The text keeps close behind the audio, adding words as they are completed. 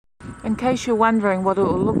In case you're wondering what it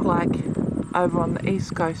will look like over on the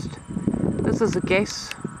east coast, this is a gas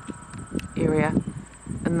area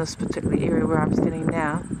in this particular area where I'm standing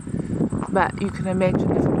now, but you can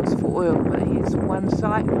imagine if it was for oil. But here's one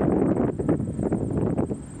site,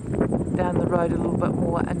 down the road a little bit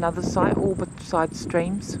more another site, all beside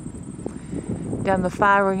streams. Down the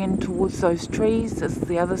far end towards those trees is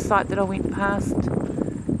the other site that I went past.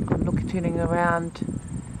 I'm turning around,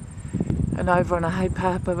 and over on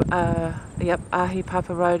Ahipapa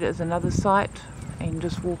Road is another site, and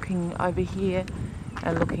just walking over here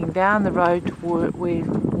and looking down the road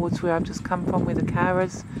towards where I've just come from, where the car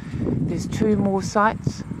is. There's two more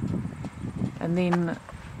sites, and then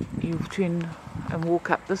you turn and walk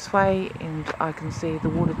up this way and I can see the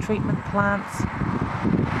water treatment plants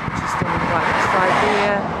just standing right beside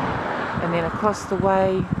there, and then across the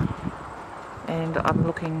way, and I'm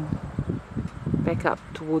looking back up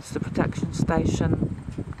towards the production station,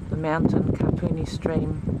 the mountain, Kapuni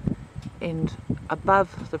stream, and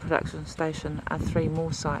above the production station are three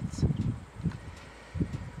more sites.